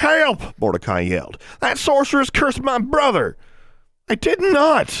 "Help!" Mordecai yelled. "That sorceress cursed my brother!" "I did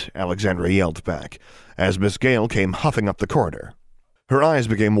not!" Alexandra yelled back, as Miss Gale came huffing up the corridor. Her eyes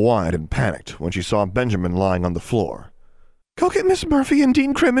became wide and panicked when she saw Benjamin lying on the floor. "Go get Miss Murphy and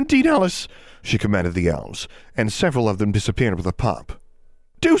Dean Grimm and Dean Ellis," she commanded the elves, and several of them disappeared with a pop.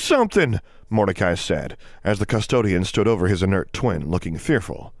 "Do something!" Mordecai said, as the custodian stood over his inert twin, looking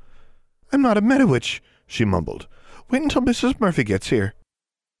fearful. "I'm not a Medowitch," she mumbled. "Wait until Mrs. Murphy gets here."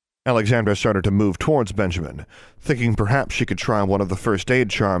 Alexandra started to move towards Benjamin, thinking perhaps she could try one of the first aid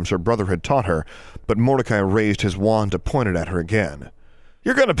charms her brother had taught her, but Mordecai raised his wand to point it at her again.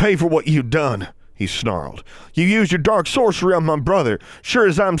 "You're going to pay for what you done," he snarled. "You used your dark sorcery on my brother, sure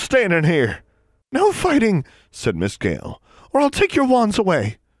as I'm standing here." "No fighting," said Miss Gale, "or I'll take your wands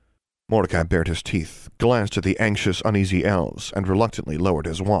away." Mordecai bared his teeth, glanced at the anxious, uneasy elves, and reluctantly lowered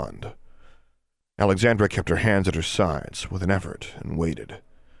his wand. Alexandra kept her hands at her sides with an effort and waited.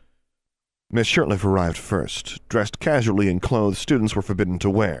 Miss Shirtliff arrived first, dressed casually in clothes students were forbidden to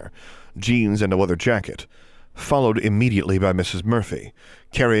wear, jeans and a leather jacket, followed immediately by Mrs. Murphy,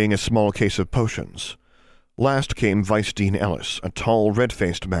 carrying a small case of potions. Last came Vice Dean Ellis, a tall,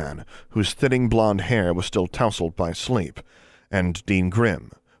 red-faced man, whose thinning blonde hair was still tousled by sleep, and Dean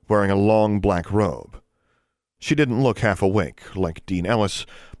Grimm, wearing a long black robe. She didn't look half awake, like Dean Ellis,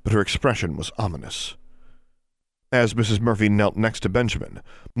 but her expression was ominous. As Mrs. Murphy knelt next to Benjamin,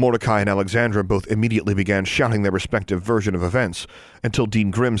 Mordecai and Alexandra both immediately began shouting their respective version of events, until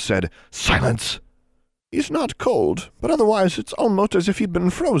Dean Grimm said, "Silence!" "He's not cold, but otherwise it's almost as if he'd been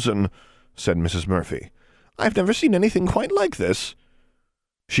frozen," said Mrs. Murphy. "I've never seen anything quite like this."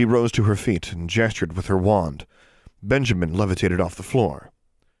 She rose to her feet and gestured with her wand. Benjamin levitated off the floor.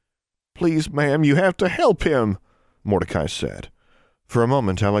 "Please, ma'am, you have to help him," Mordecai said. For a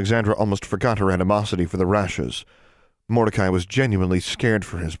moment, Alexandra almost forgot her animosity for the Rashes. Mordecai was genuinely scared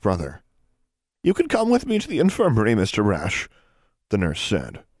for his brother. "You can come with me to the infirmary, Mr. Rash," the nurse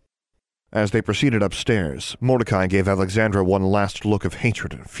said. As they proceeded upstairs, Mordecai gave Alexandra one last look of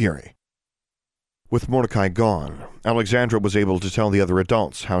hatred and fury. With Mordecai gone, Alexandra was able to tell the other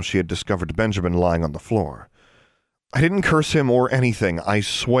adults how she had discovered Benjamin lying on the floor. "I didn't curse him or anything, I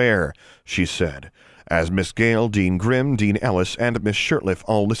swear," she said, as Miss Gale, Dean Grimm, Dean Ellis, and Miss Shirtliff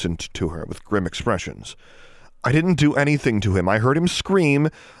all listened to her with grim expressions. "I didn't do anything to him. I heard him scream,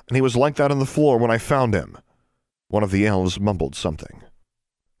 and he was like that on the floor when I found him." One of the elves mumbled something.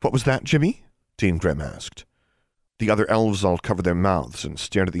 "What was that, Jimmy?" Dean Grimm asked. The other elves all covered their mouths and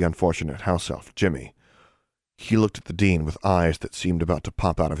stared at the unfortunate house elf, Jimmy. He looked at the dean with eyes that seemed about to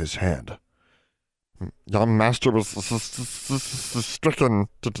pop out of his head. "Your master was stricken,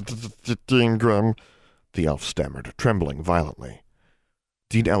 Dean Grimm," the elf stammered, trembling violently.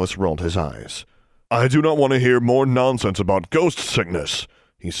 Dean Ellis rolled his eyes. "I do not want to hear more nonsense about ghost sickness,"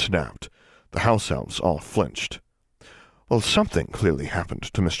 he snapped. The house elves all flinched. Well, something clearly happened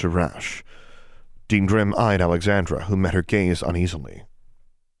to Mr. Rash. Dean Grimm eyed Alexandra, who met her gaze uneasily.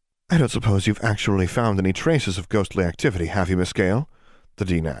 "I don't suppose you've actually found any traces of ghostly activity, have you, Miss Gale?" the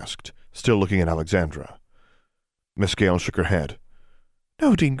dean asked, still looking at Alexandra. Miss Gale shook her head.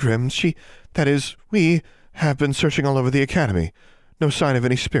 "No, Dean Grimm, we have been searching all over the academy. No sign of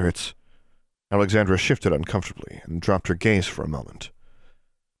any spirits." Alexandra shifted uncomfortably and dropped her gaze for a moment.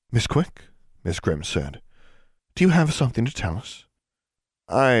 "Miss Quick," Miss Grimm said, "do you have something to tell us?"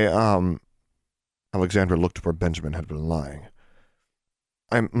 Alexandra looked where Benjamin had been lying.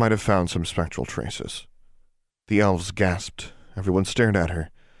 I might have found some spectral traces. The elves gasped. Everyone stared at her.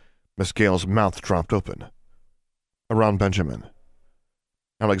 Miss Gale's mouth dropped open. Around Benjamin.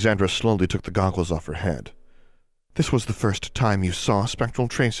 Alexandra slowly took the goggles off her head. This was the first time you saw spectral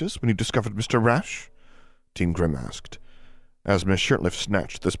traces when you discovered Mr. Rash? Dean Grimm asked, as Miss Shirtliff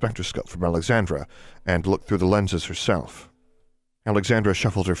snatched the spectroscope from Alexandra and looked through the lenses herself. Alexandra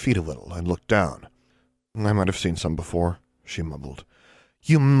shuffled her feet a little and looked down. I might have seen some before, she mumbled.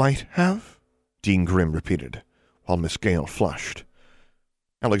 You might have? Dean Grimm repeated, while Miss Gale flushed.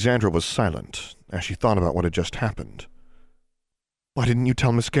 Alexandra was silent as she thought about what had just happened. Why didn't you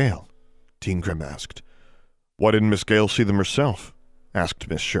tell Miss Gale? Dean Grimm asked. Why didn't Miss Gale see them herself? Asked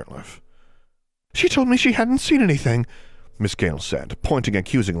Miss Shirtliff. She told me she hadn't seen anything, Miss Gale said, pointing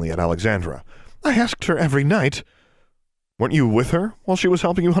accusingly at Alexandra. I asked her every night. Weren't you with her while she was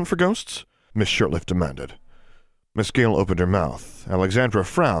helping you hunt for ghosts? Miss Shirtliff demanded. Miss Gale opened her mouth. Alexandra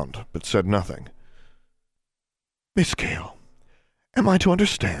frowned, but said nothing. Miss Gale, am I to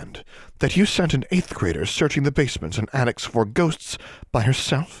understand that you sent an 8th grader searching the basements and attics for ghosts by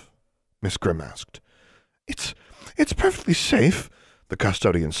herself? Miss Grimm asked. It's perfectly safe, the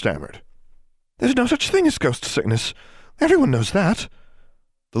custodian stammered. There's no such thing as ghost sickness. Everyone knows that.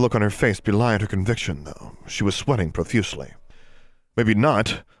 The look on her face belied her conviction, though. She was sweating profusely. Maybe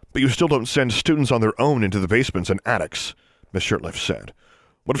not, but you still don't send students on their own into the basements and attics, Miss Shirtliff said.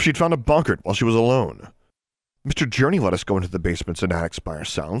 What if she'd found a bonkard while she was alone? Mr. Journey let us go into the basements and attics by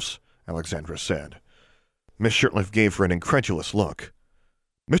ourselves, Alexandra said. Miss Shirtliff gave her an incredulous look.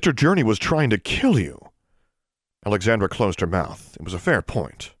 Mr. Journey was trying to kill you. Alexandra closed her mouth. It was a fair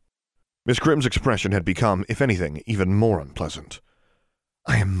point. Miss Grimm's expression had become, if anything, even more unpleasant.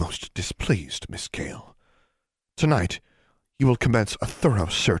 I am most displeased, Miss Gale. Tonight, you will commence a thorough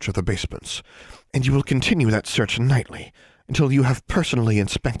search of the basements, and you will continue that search nightly until you have personally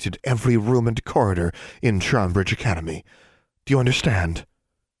inspected every room and corridor in Charmbridge Academy. Do you understand?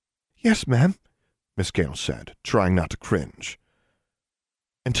 Yes, ma'am, Miss Gale said, trying not to cringe.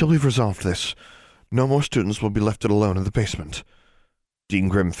 Until we've resolved this, no more students will be left alone in the basement. Dean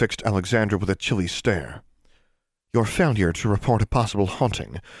Grimm fixed Alexandra with a chilly stare. Your failure to report a possible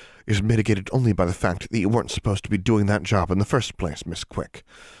haunting is mitigated only by the fact that you weren't supposed to be doing that job in the first place, Miss Quick.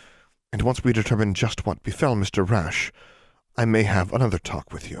 And once we determine just what befell Mr. Rash, I may have another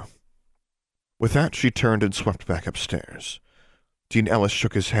talk with you. With that, she turned and swept back upstairs. Dean Ellis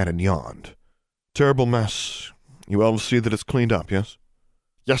shook his head and yawned. Terrible mess. You elves see that it's cleaned up, yes?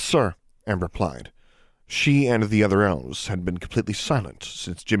 Yes, sir, Anne replied. She and the other elves had been completely silent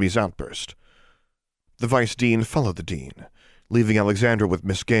since Jimmy's outburst. The vice dean followed the dean, leaving Alexandra with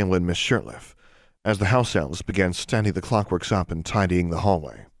Miss Gale and Miss Shirtliff, as the house elves began standing the clockworks up and tidying the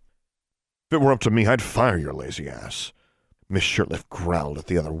hallway. If it were up to me, I'd fire your lazy ass, Miss Shirtliff growled at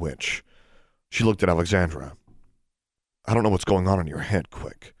the other witch. She looked at Alexandra. I don't know what's going on in your head,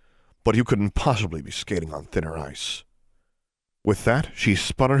 Quick, but you couldn't possibly be skating on thinner ice. With that, she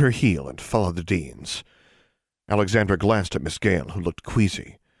spun on her heel and followed the deans. Alexandra glanced at Miss Gale, who looked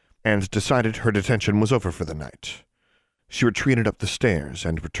queasy, and decided her detention was over for the night. She retreated up the stairs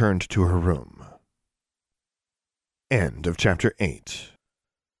and returned to her room. End of Chapter 8.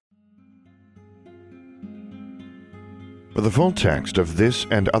 For the full text of this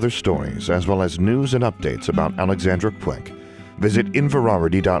and other stories, as well as news and updates about Alexandra Quick, visit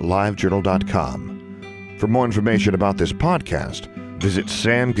inverarity.livejournal.com. For more information about this podcast, visit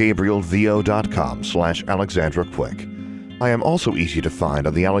samgabrielvo.com/Alexandra Quick. I am also easy to find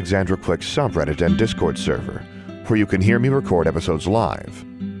on the Alexandra Quick subreddit and Discord server, where you can hear me record episodes live.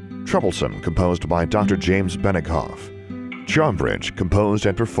 Troublesome, composed by Dr. James Benighoff. Charmbridge, composed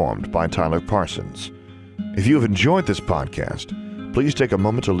and performed by Tyler Parsons. If you have enjoyed this podcast, please take a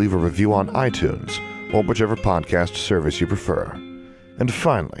moment to leave a review on iTunes or whichever podcast service you prefer. And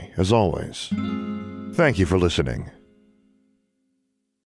finally, as always, thank you for listening.